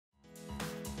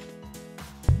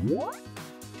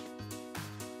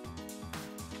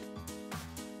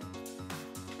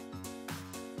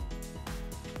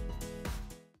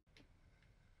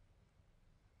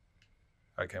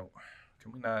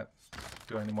Can we not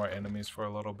do any more enemies for a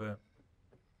little bit?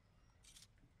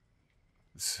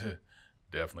 This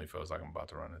definitely feels like I'm about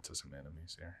to run into some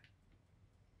enemies here.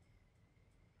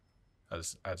 I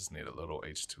just need a little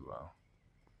H2O.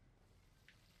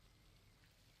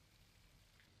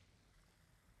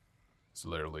 It's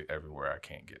literally everywhere I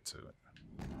can't get to it.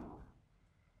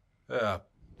 Oh,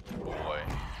 boy.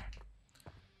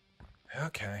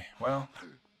 Okay, well.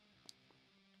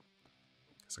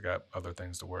 Guess I got other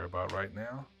things to worry about right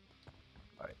now.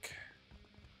 Like,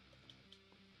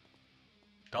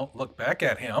 don't look back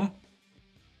at him.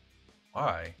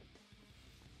 Why?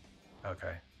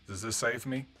 Okay, does this save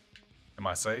me? Am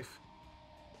I safe?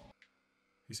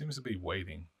 He seems to be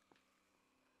waiting.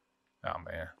 Oh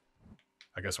man,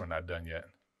 I guess we're not done yet.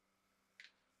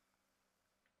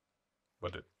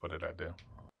 What did I do?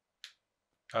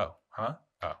 Oh, huh?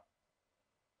 Oh.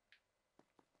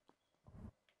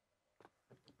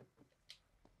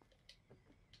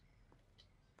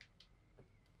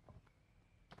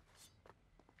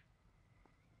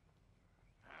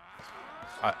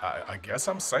 I guess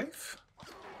I'm safe.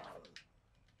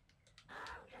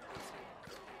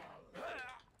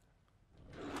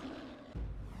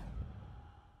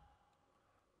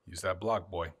 Use that block,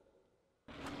 boy.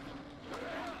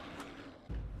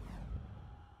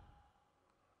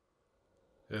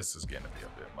 This is getting to be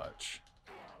a bit much.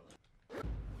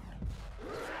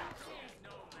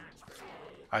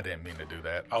 I didn't mean to do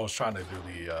that. I was trying to do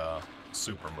the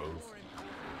super move.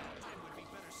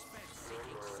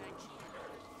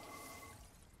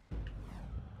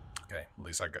 Okay, at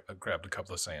least I grabbed a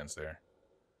couple of sands there.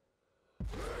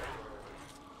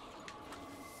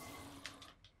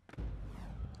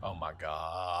 Oh my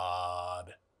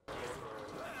god.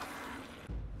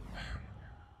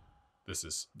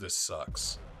 This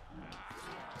sucks.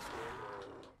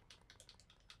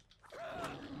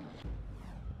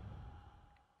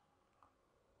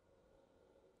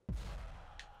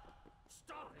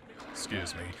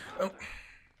 Excuse me. Oh.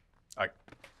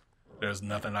 There's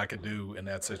nothing I could do in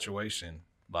that situation.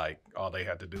 Like, all they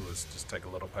had to do was just take a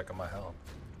little peck of my health.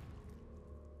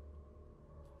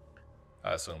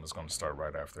 I assume it's going to start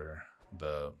right after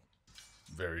the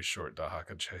very short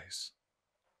Dahaka chase.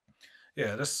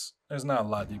 Yeah, there's not a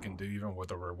lot you can do, even with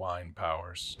the rewind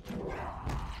powers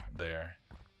there.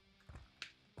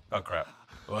 Oh, crap.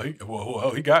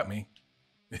 Well, he got me.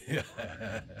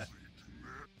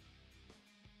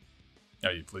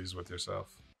 Are you pleased with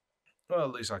yourself? Well,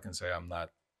 at least I can say I'm not,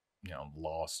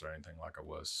 lost or anything like I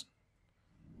was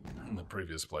in the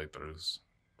previous playthroughs.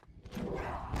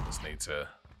 Just need to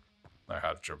learn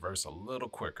how to traverse a little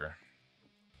quicker.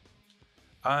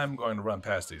 I'm going to run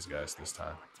past these guys this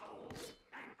time.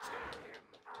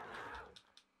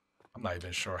 I'm not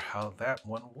even sure how that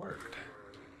one worked.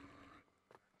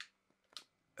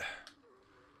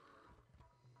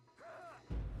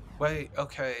 Wait,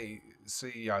 okay,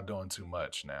 see, y'all doing too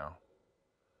much now.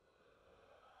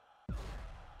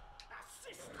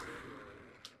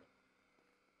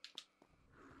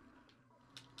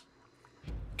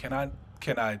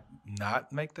 Can I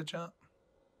not make the jump?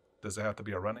 Does it have to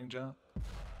be a running jump?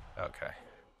 Okay.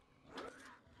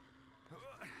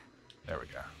 There we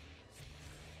go.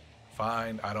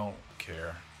 Fine, I don't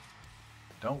care.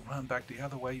 Don't run back the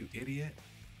other way, you idiot.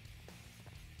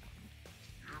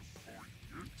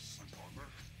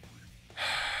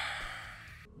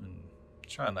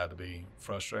 Trying not to be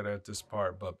frustrated at this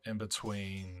part, but in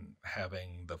between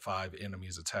having the 5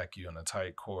 enemies attack you in a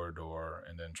tight corridor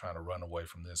and then trying to run away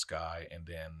from this guy, and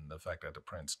then the fact that the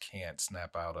prince can't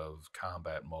snap out of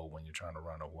combat mode when you're trying to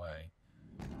run away,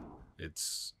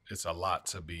 it's a lot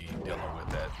to be dealing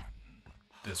with at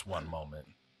this one moment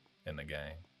in the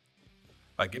game.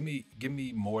 Like, give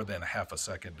me more than half a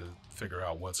second to figure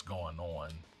out what's going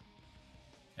on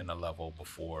in the level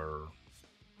before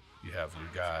you have your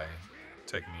guy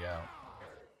take me out.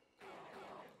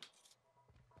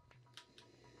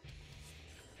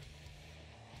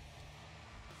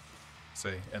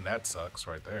 See, and that sucks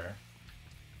right there.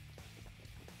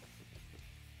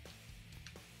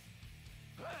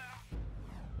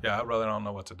 Yeah, I really don't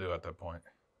know what to do at that point.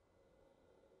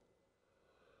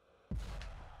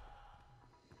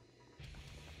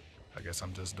 I guess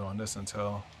I'm just doing this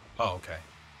until... Oh, okay.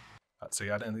 See,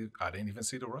 I didn't even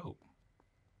see the rope.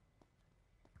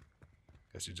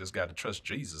 Guess you just got to trust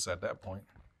Jesus at that point.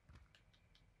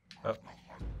 Oh.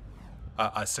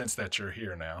 I sense that you're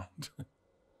here now.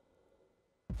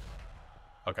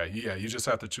 Okay, yeah, you just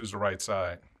have to choose the right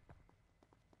side.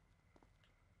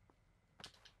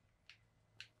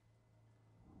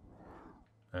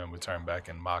 And we turn back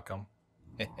and mock him.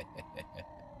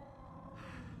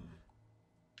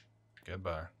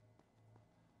 Goodbye.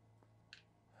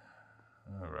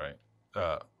 All right.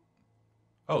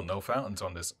 Oh, no fountains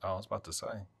on this. I was about to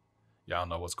say. Yeah, I don't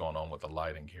know what's going on with the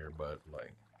lighting here, but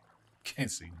like,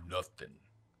 can't see nothing.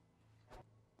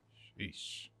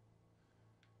 Sheesh.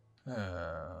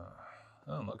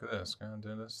 Oh, look at this. Gonna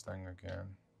do this thing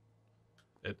again.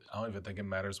 I don't even think it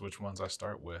matters which ones I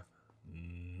start with.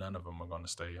 None of them are going to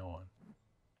stay on.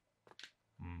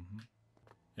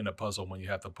 In a puzzle, when you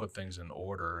have to put things in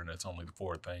order and it's only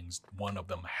 4 things, one of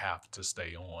them have to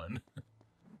stay on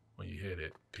when you hit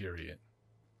it, period.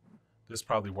 This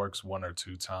probably works 1 or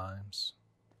 2 times.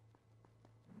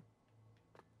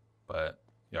 But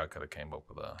yeah, I could have came up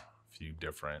with a few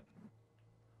different,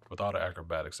 with all the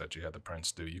acrobatics that you had the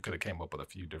prince do, you could have came up with a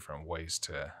few different ways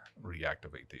to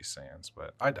reactivate these sands,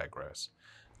 but I digress.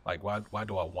 Like, why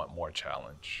do I want more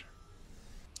challenge?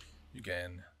 You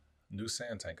gain new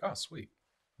sand tank. Oh, sweet.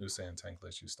 New sand tank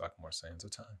lets you stock more sands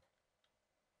at a time.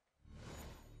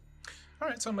 All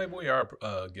right, so maybe we are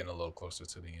getting a little closer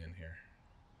to the end here.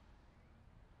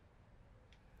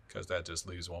 Because that just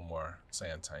leaves 1 more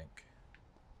sand tank.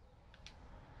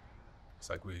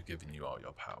 It's like we've given you all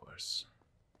your powers.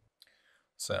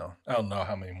 So, I don't know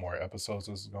how many more episodes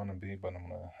this is going to be, but I'm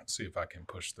going to see if I can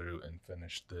push through and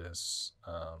finish this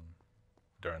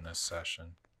during this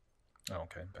session.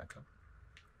 Okay, back up.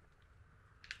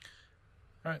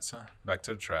 Alright, so back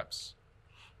to the traps.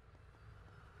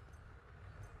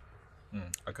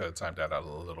 I could have timed that out a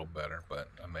little better, but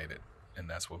I made it, and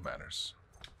that's what matters.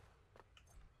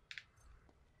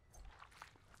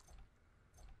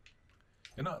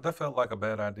 You know, that felt like a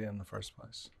bad idea in the first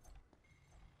place.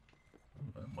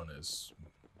 That one is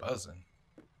buzzing.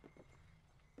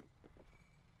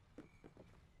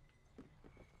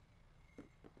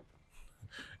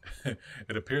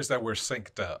 It appears that we're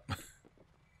synced up.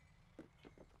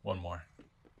 1 more.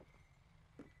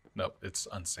 Nope, it's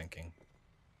unsyncing.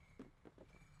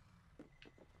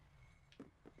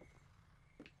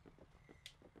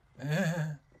 All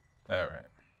right.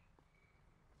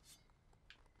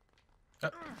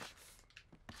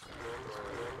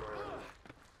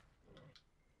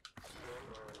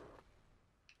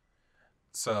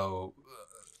 So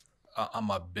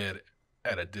I'm a bit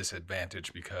at a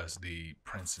disadvantage because the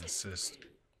prince insists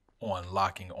on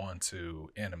locking onto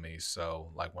enemies. So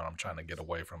like when I'm trying to get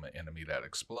away from an enemy that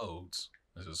explodes,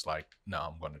 it's just like, no,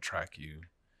 I'm going to track you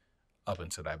up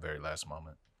until that very last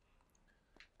moment.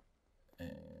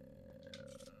 And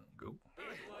go. It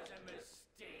was a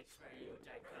mistake for you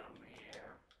to come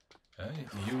here. Hey,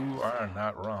 you are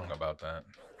not wrong about that.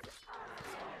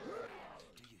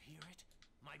 Do you hear it?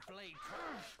 My blade.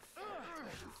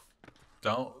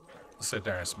 Don't sit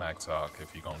there and smack talk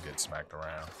if you're gonna get smacked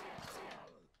around.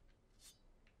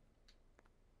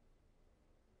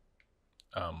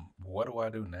 What do I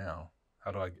do now?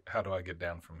 How do I get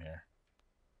down from here?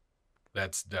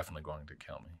 That's definitely going to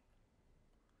kill me.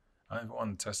 I don't even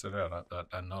want to test it out.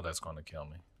 I know that's going to kill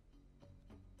me.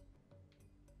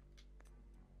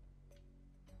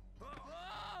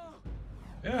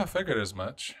 Yeah, I figured as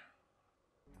much.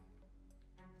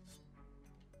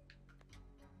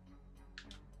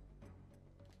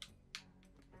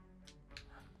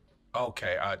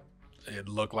 Okay, it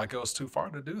looked like it was too far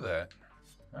to do that.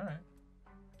 All right.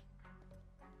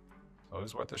 So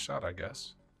it's worth a shot, I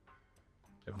guess.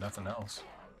 If nothing else.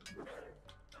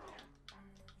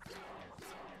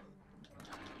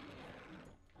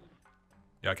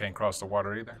 Y'all can't cross the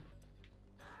water either?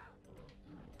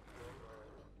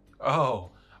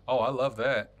 Oh, I love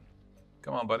that.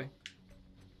 Come on, buddy.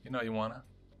 You know you wanna.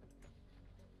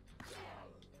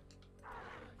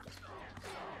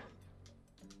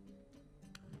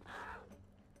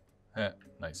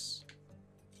 Nice.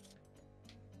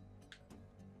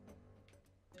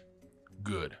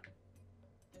 Good.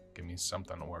 Give me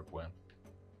something to work with.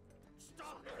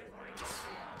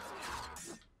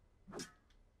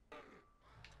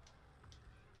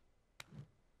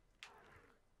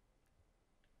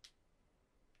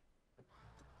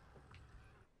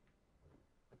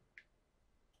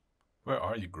 Where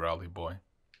are you, growly boy?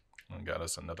 We got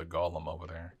us another golem over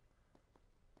there.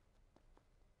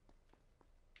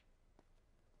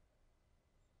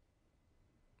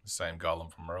 The same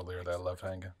golem from earlier that left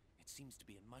hanging. It seems to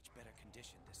be in much better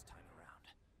condition this time around.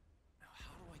 Now,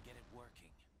 how do I get it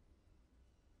working?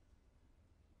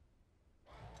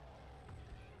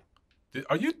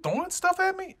 Are you throwing stuff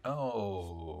at me?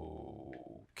 Oh,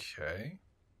 okay.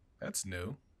 That's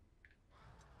new.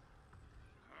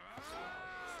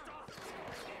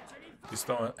 He's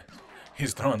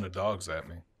throwing the dogs at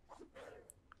me.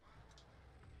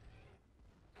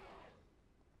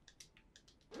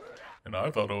 And I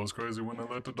thought it was crazy when they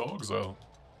let the dogs out.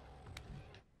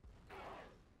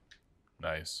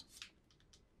 Nice.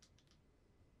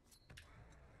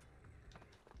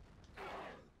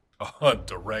 Oh,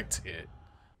 direct hit.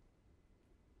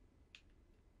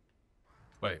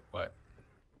 Wait, what?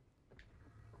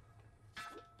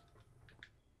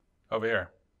 Over here.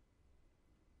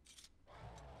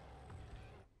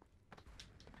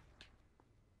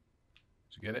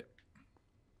 Did you get it?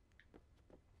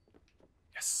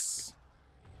 Yes.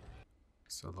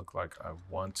 So it looked like I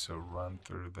want to run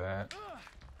through that.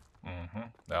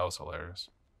 That was hilarious.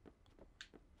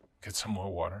 Get some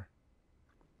more water.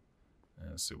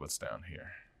 And see what's down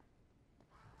here.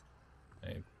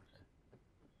 Hey.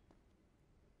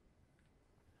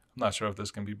 I'm not sure if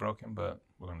this can be broken, but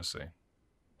we're going to see.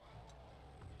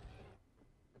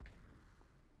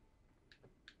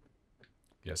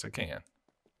 Yes, it can.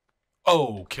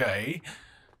 Okay.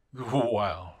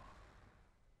 Wow.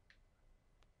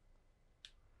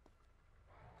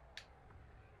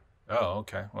 Oh,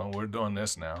 okay. Well, we're doing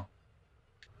this now.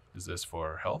 Is this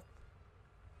for health?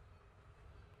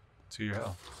 To your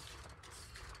health.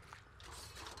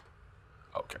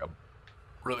 Okay, I'm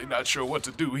really not sure what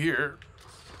to do here.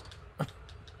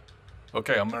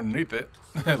 Okay, I'm underneath it,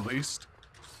 at least.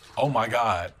 Oh my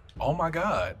god. Oh my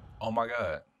god. Oh my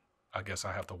god. I guess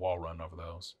I have to wall run over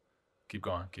those. Keep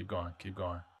going, keep going, keep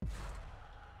going.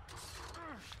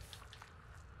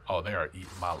 Oh, they are eating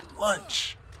my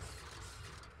lunch.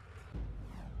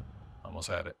 Almost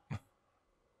had it.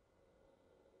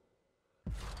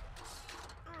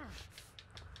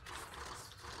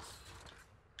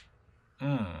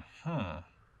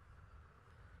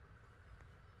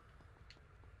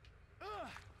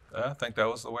 I think that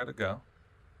was the way to go.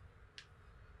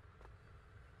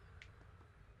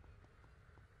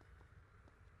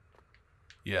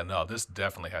 Yeah, no, this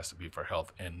definitely has to be for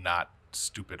health and not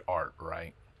stupid art,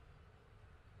 right?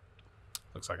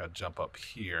 Looks like I jump up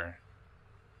here.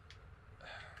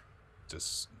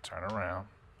 Just turn around.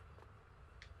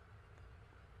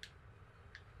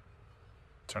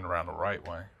 Turn around the right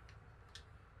way.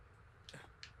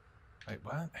 Wait,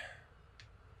 what?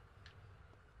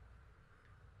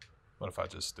 What if I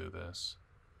just do this?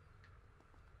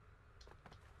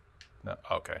 No,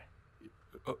 okay.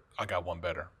 Oh, I got one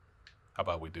better. How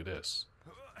about we do this?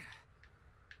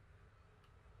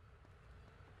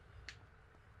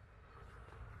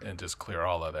 And just clear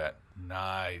all of that.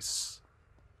 Nice.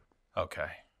 Okay,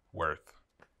 worth.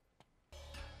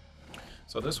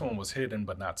 So this one was hidden,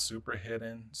 but not super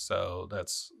hidden. So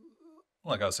that's,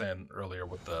 like I was saying earlier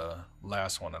with the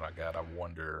last one that I got, I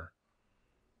wonder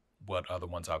what other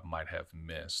ones I might have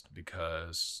missed,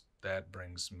 because that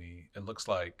brings me, it looks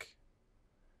like,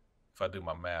 if I do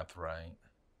my math right,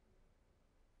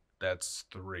 that's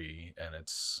 3, and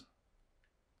it's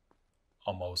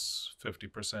almost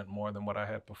 50% more than what I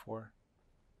had before.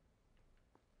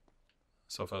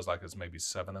 So it feels like it's maybe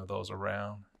 7 of those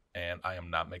around, and I am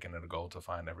not making it a goal to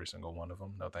find every single one of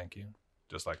them. No, thank you.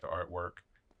 Just like the artwork,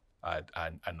 I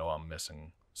know I'm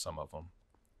missing some of them,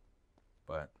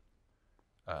 but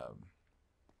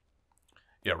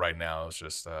yeah, right now it's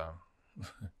just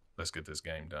let's get this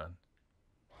game done.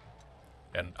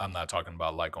 And I'm not talking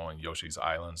about like on Yoshi's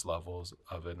Islands levels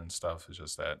of it and stuff. It's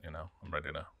just that, you know, I'm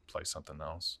ready to play something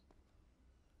else.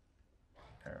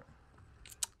 Here.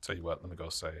 Tell you what, let me go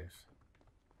save.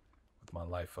 With my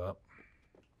life up.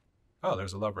 Oh,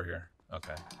 there's a lever here.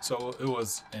 Okay. So it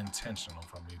was intentional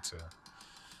for me to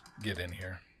get in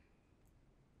here.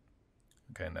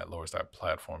 Okay, and that lowers that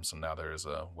platform, so now there is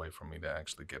a way for me to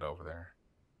actually get over there.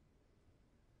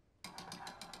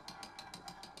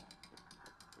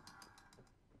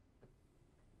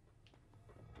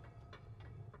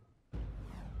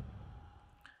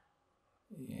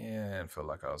 Yeah, I didn't feel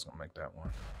like I was gonna make that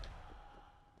one.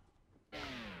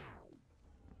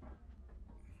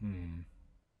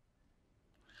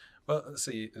 Well,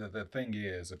 see, the thing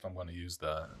is, if I'm going to use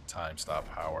the time stop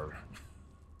power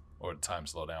or the time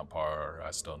slow down power,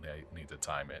 I still need to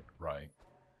time it right.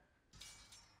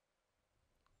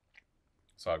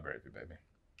 So I'll gravy, baby.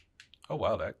 Oh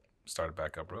wow, that started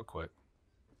back up real quick.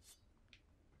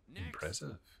 Next.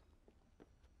 Impressive.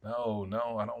 No,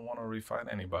 no, I don't want to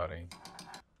refight anybody.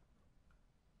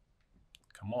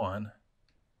 Come on.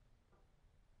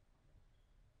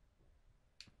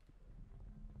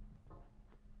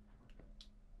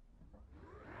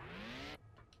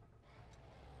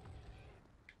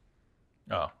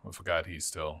 Oh, I forgot he's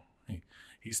still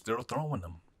throwing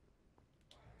them.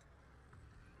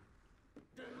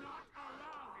 Do not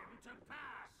allow him to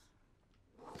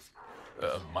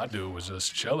pass. My dude was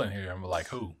just chilling here. I'm like,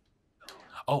 who?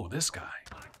 Oh, this guy.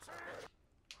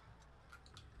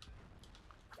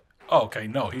 Oh, okay,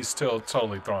 no, he's still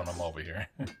totally throwing them over here.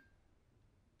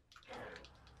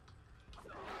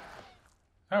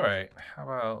 All right, how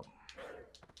about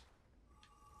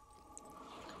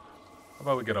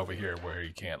we get over here where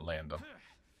he can't land them?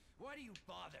 Why do you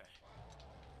bother?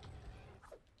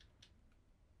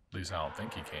 At least I don't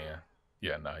think he can.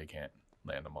 Yeah, no, he can't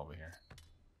land them over here.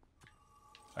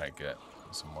 All right, good.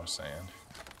 Some more sand.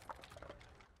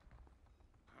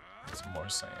 Some more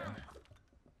sand.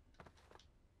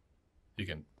 You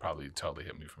can probably totally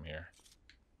hit me from here.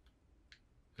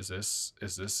 Is this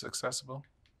accessible?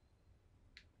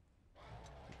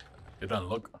 It doesn't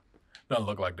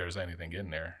look like there's anything in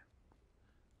there.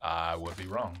 I would be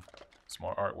wrong. It's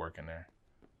more artwork in there.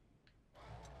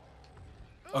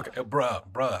 Okay, bruh.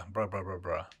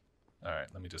 All right,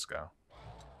 let me just go.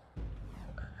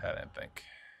 I didn't think.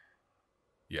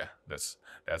 Yeah, that's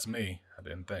me. I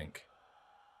didn't think.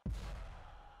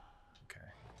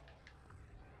 Okay.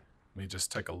 Let me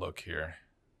just take a look here.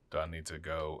 Do I need to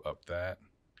go up that?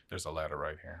 There's a ladder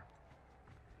right here.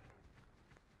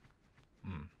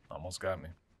 Almost got me.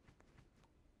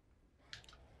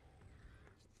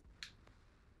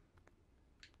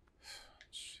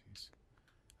 Jeez.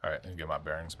 All right, let me get my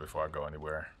bearings before I go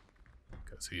anywhere.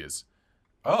 Because he is...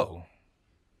 Oh!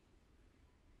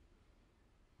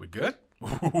 We good?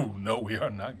 Ooh, no, we are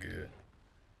not good.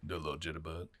 Do a little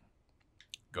jitterbug.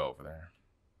 Go over there.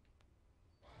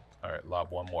 All right, lob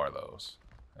one more of those.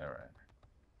 All right.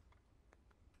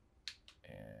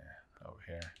 And over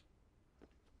here.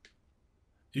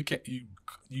 You can't.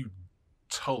 You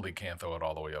totally can't throw it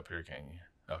all the way up here, can you?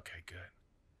 Okay, good.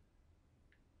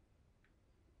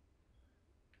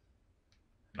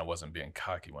 And I wasn't being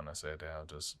cocky when I said that. I was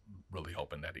just really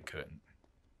hoping that he couldn't.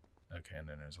 Okay, and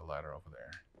then there's a ladder over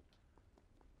there.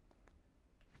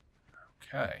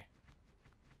 Okay.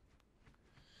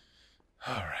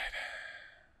 All right.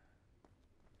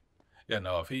 Yeah,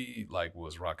 no, if he like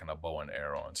was rocking a bow and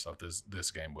arrow and stuff,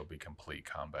 this game would be complete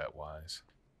combat wise.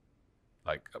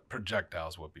 Like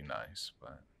projectiles would be nice,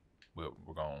 but we're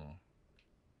gonna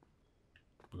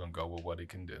go with what he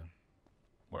can do.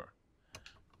 We're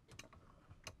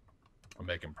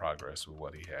making progress with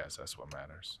what he has. That's what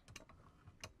matters.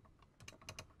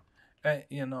 And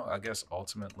you know, I guess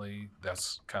ultimately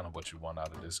that's kind of what you want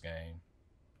out of this game.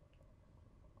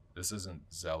 This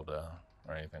isn't Zelda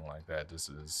or anything like that. This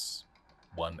is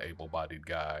one able-bodied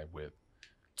guy with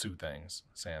two things: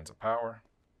 Sands of Power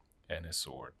and his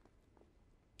sword.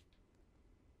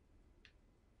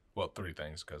 Well, three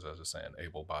things, because I was just saying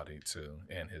able-bodied too,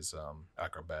 and his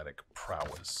acrobatic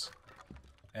prowess.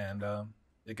 And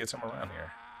it gets him around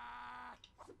here.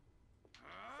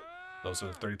 Those are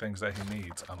the three things that he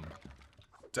needs. I'm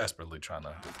desperately trying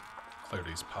to clear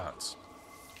these pots.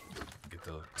 Get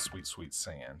the sweet, sweet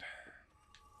sand.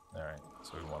 Alright,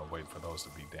 so we want to wait for those to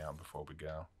be down before we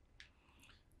go.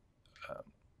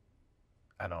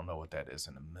 I don't know what that is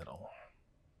in the middle.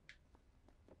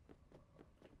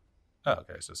 Oh,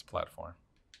 okay, it's just a platform.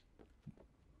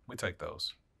 We take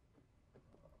those.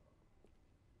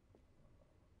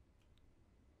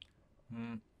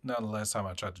 No, the last time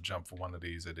I tried to jump for one of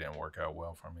these, it didn't work out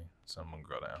well for me. So I'm going to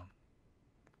go down.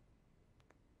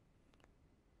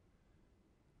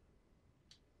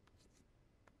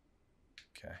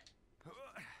 Okay.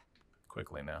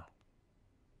 Quickly now.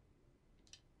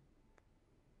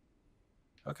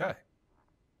 Okay.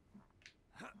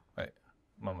 Wait,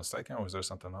 am I mistaken or was there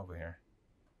something over here?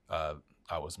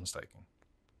 I was mistaken.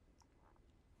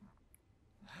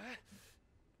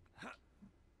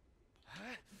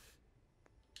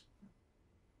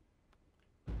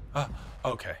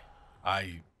 Okay.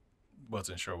 I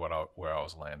wasn't sure where I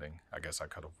was landing. I guess I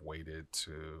could have waited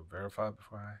to verify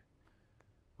before I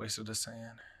wasted the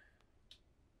sand.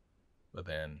 But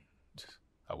then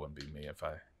I wouldn't be me if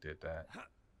I did that.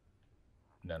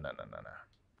 No.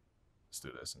 Let's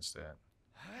do this instead.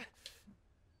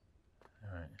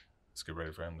 Alright. Let's get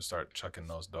ready for him to start chucking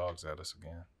those dogs at us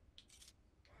again.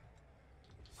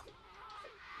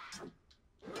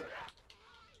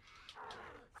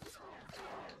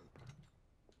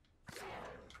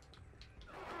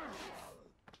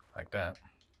 Like that.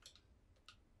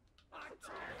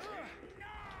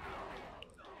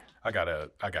 I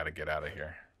gotta get out of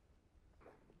here.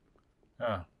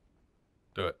 Yeah.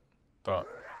 Do it. Throw it.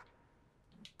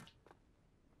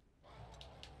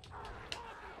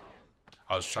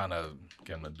 I was trying to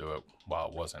get him to do it while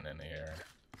it wasn't in the air.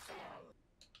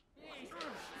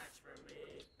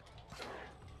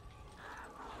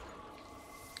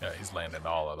 Yeah, he's landing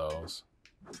all of those.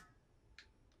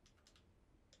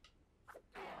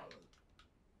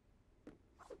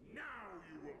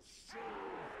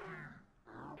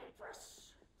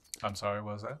 I'm sorry,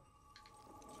 what was that?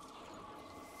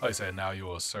 Oh, he said, now you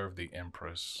will serve the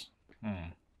Empress.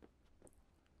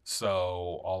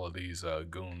 So all of these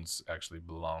goons actually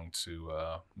belong to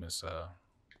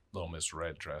Little Miss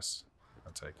Red Dress.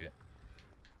 I take it.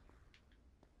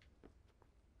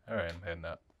 All right, I'm heading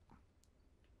up.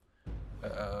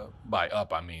 By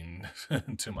up, I mean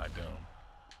to my doom.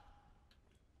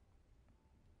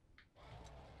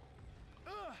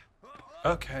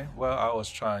 Okay, well, I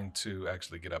was trying to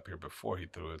actually get up here before he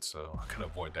threw it, so I could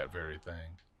avoid that very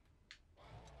thing.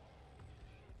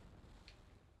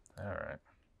 All right.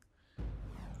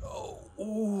 Oh,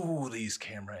 ooh, these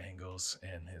camera angles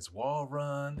and his wall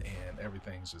run and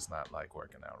everything's just not like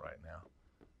working out right now.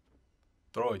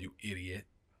 Throw it, you idiot.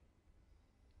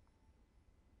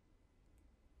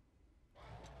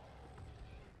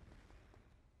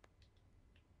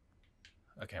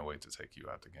 I can't wait to take you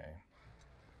out the game.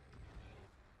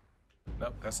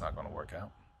 Nope, that's not going to work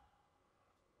out.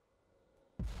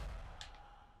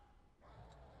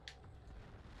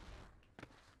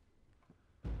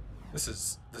 This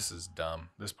is dumb.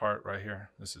 This part right here,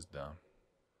 this is dumb.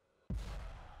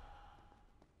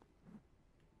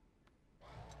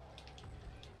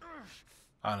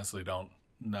 Honestly,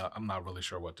 I'm not really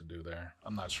sure what to do there.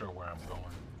 I'm not sure where I'm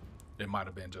going. It might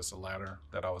have been just a ladder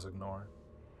that I was ignoring.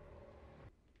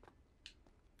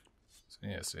 So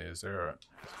yeah, see, is there a...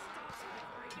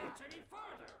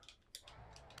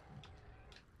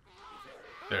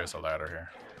 There's a ladder here.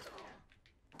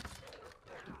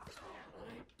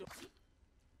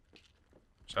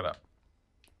 Shut up.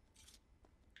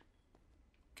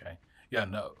 Okay. Yeah,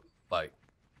 no, like,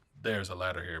 there's a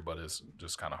ladder here, but it's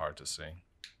just kind of hard to see.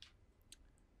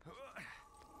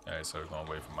 Alright, so we're going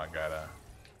to wait for my guy to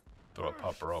throw a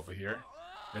pupper over here.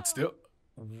 It's still...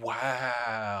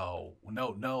 Wow.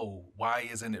 No. Why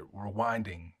isn't it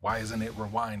rewinding? Why isn't it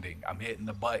rewinding? I'm hitting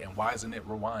the button. Why isn't it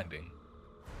rewinding?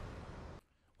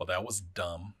 Well, that was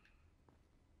dumb.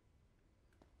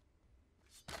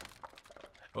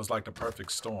 It was like the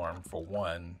perfect storm for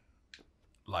one.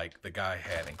 Like, the guy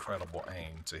had incredible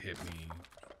aim to hit me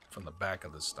from the back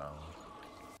of the stone.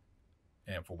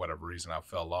 And for whatever reason, I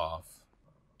fell off.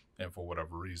 And for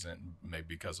whatever reason, maybe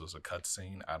because it was a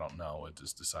cutscene, I don't know. It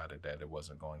just decided that it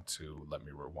wasn't going to let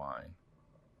me rewind.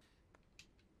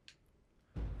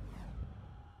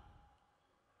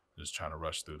 Just trying to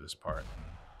rush through this part.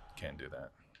 Can't do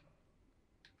that.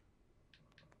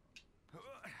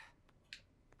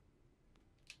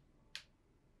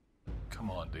 Come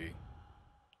on, D.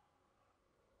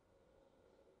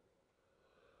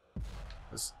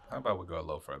 How about we go a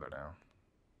little further down?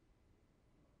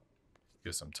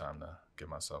 Get some time to get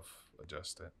myself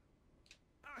adjusted.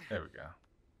 There we go.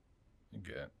 You're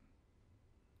good.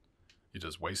 You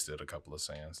just wasted a couple of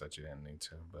sands that you didn't need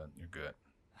to, but you're good.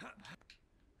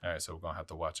 Alright, so we're going to have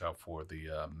to watch out for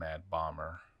the Mad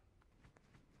Bomber.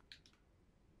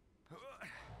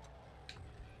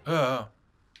 Not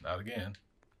again.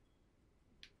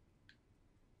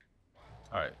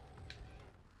 Alright.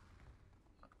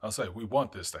 I'll say, we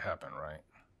want this to happen, right?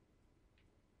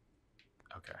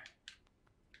 Okay.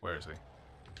 Where is he?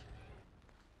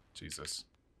 Jesus.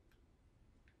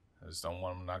 I just don't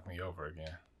want him to knock me over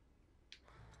again.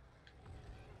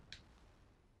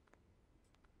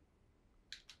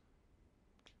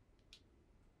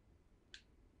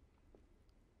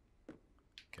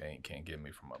 Okay, he can't get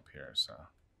me from up here, so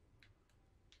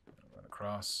run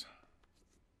across.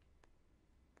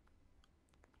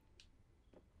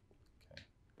 Okay.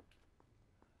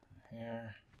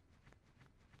 Here.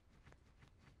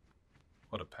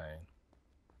 What a pain.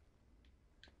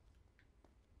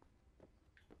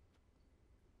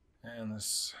 And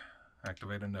let's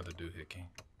activate another doohickey.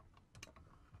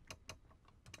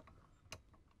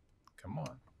 Come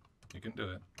on. You can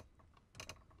do it.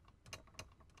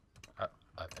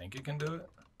 I think you can do it.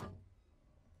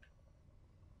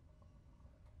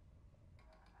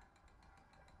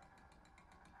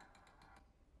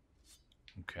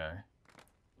 Okay.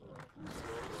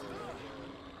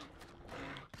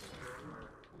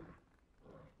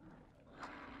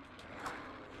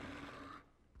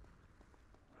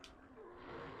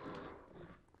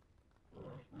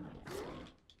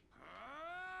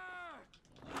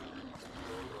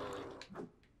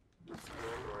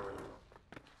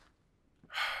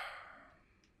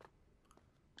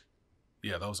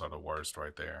 Yeah, those are the worst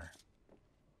right there.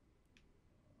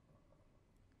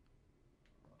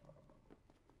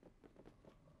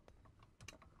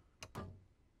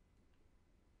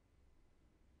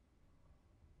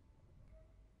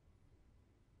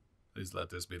 Please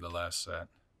let this be the last set.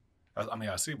 I mean,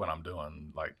 I see what I'm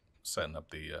doing, like setting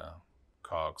up the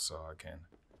cogs so I can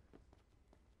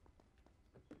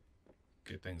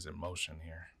get things in motion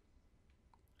here.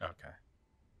 Okay.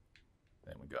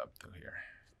 Then we go up through here.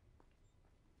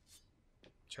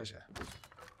 Treasure.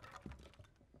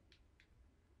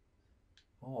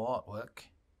 More artwork.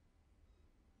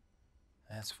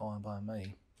 That's fine by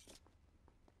me.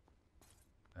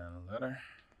 Down a letter.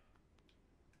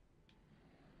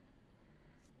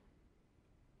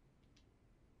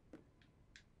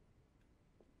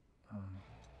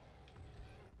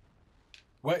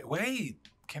 Wait.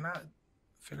 Can I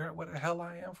figure out what the hell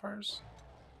I am first?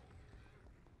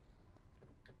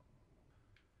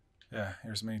 Yeah,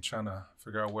 here's me trying to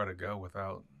figure out where to go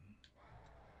without...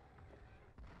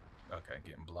 Okay,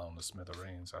 getting blown to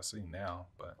smithereens. I see now,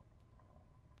 but...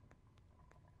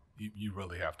 You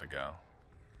really have to go.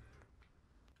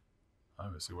 Oh,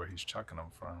 let's see where he's chucking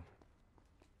them from.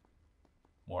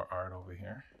 More art over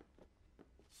here.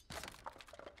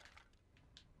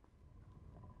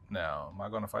 Now, am I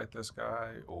going to fight this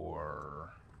guy,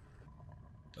 or...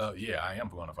 Oh, yeah, I am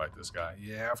going to fight this guy.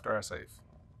 Yeah, after I save.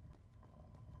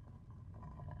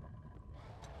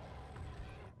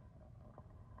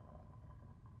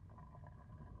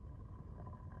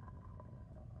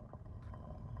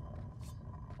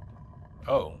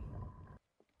 Oh.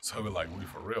 So, like, we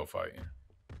for real fighting.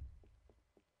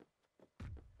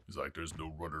 He's like, there's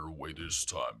no running away this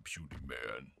time, puny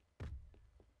man.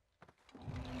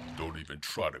 Don't even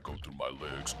try to go through my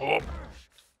legs. Oh!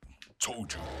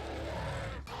 Told you.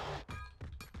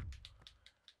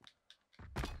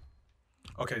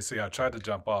 Okay, see, I tried to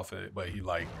jump off it, but he,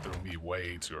 like, threw me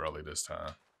way too early this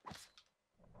time.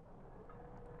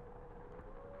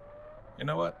 You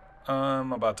know what?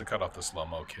 I'm about to cut off the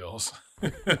slow-mo kills.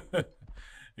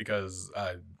 Because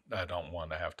I don't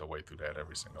want to have to wait through that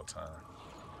every single time.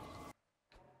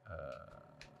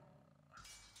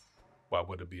 Why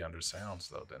would it be under sounds,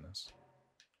 though, Dennis?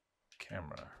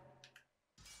 Camera.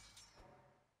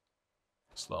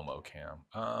 Slow-mo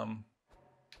cam.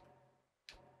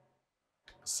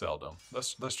 Seldom.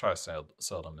 Let's try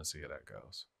seldom and see how that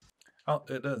goes. Oh,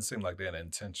 it doesn't seem like they'd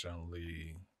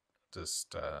intentionally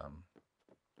just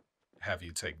have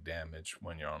you take damage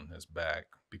when you're on his back,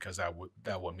 because that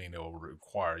would mean it will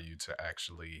require you to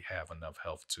actually have enough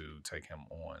health to take him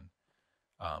on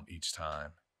each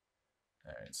time.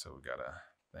 All right, so we got a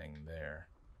thing there,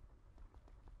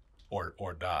 or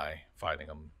die fighting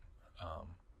him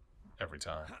every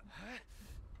time.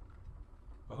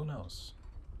 But who knows?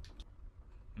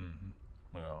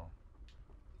 Well,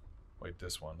 wait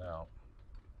this one out.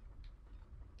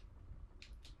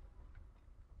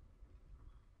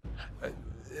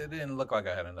 It didn't look like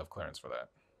I had enough clearance for that.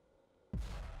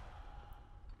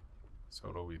 So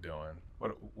what are we doing?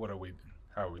 What are we?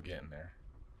 How are we getting there?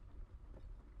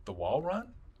 The wall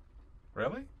run?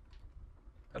 Really?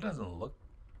 That doesn't look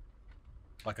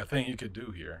like a thing you could do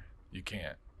here. You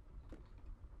can't.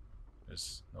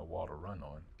 There's no wall to run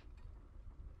on.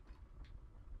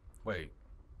 Wait.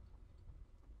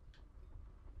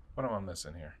 What am I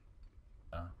missing here?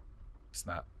 It's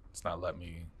not letting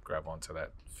me grab onto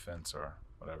that fence or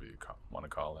whatever you want to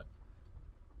call it.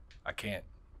 I can't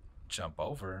jump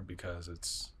over because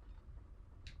it's...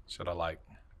 Should I like...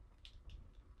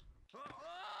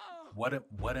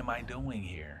 What am I doing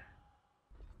here?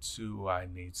 Do I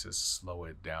need to slow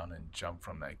it down and jump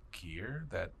from that gear?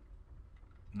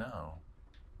 No.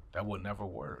 That would never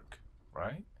work,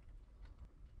 right?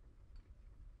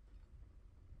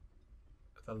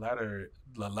 The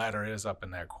ladder is up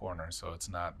in that corner, so it's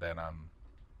not that I'm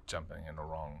jumping in the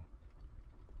wrong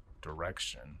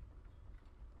direction.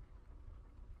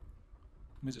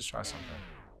 Let me just try something.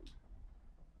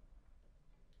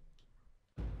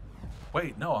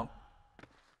 Wait, no, I'm...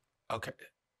 Okay.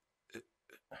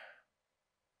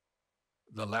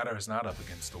 The ladder is not up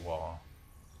against the wall.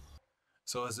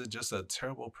 So is it just a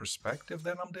terrible perspective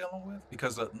that I'm dealing with?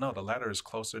 Because, no, the ladder is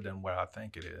closer than where I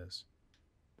think it is.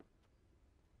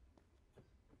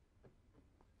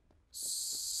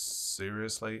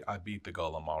 Seriously? I beat the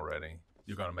golem already.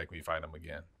 You're gonna make me fight him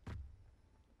again.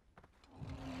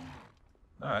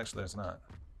 No, actually it's not.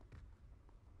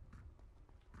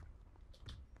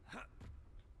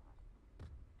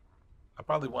 I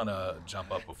probably want to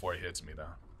jump up before he hits me,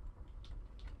 though.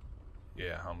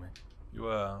 Yeah, homie.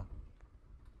 You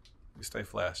stay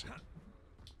flashy. At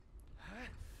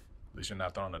least you're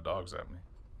not throwing the dogs at me.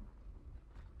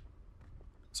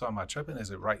 So am I tripping? Is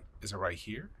it right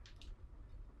here?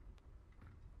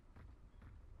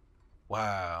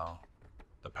 Wow.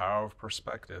 The power of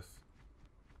perspective.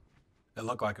 It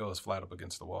looked like it was flat up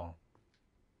against the wall.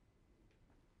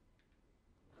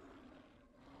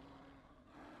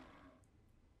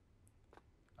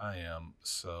 I am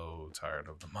so tired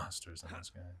of the monsters in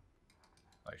this game.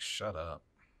 Like, shut up.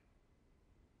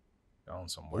 Going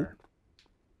somewhere.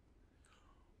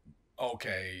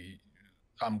 Okay,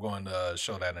 I'm going to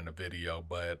show that in a video,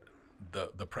 but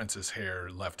the prince's hair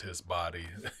left his body.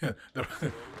 the,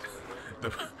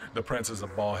 the, the prince is a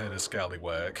bald-headed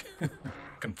scallywag.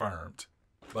 Confirmed.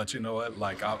 But you know what?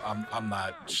 Like, I'm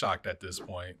not shocked at this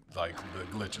point. Like, the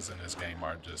glitches in this game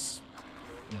are just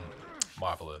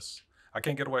marvelous. I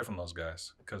can't get away from those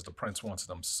guys because the prince wants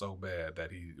them so bad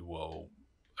that he will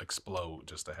explode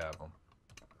just to have them.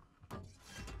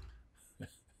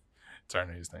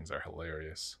 Turning these things are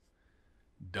hilarious.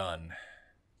 Done.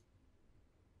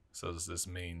 So does this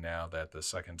mean now that the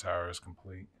second tower is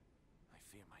complete? I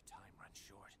fear my time runs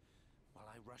short. While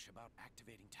I rush about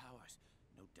activating towers,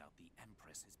 no doubt the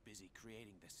Empress is busy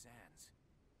creating the sands.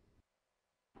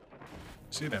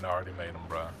 She done already made them,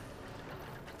 bruh.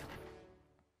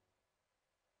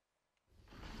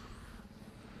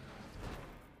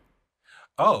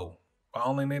 Oh, I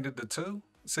only needed the 2?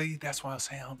 See, that's why I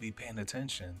say I don't be paying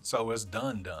attention. So it's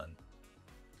done.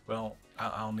 Well,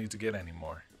 I don't need to get any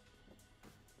more.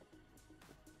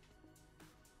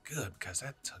 Good, because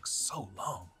that took so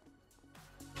long.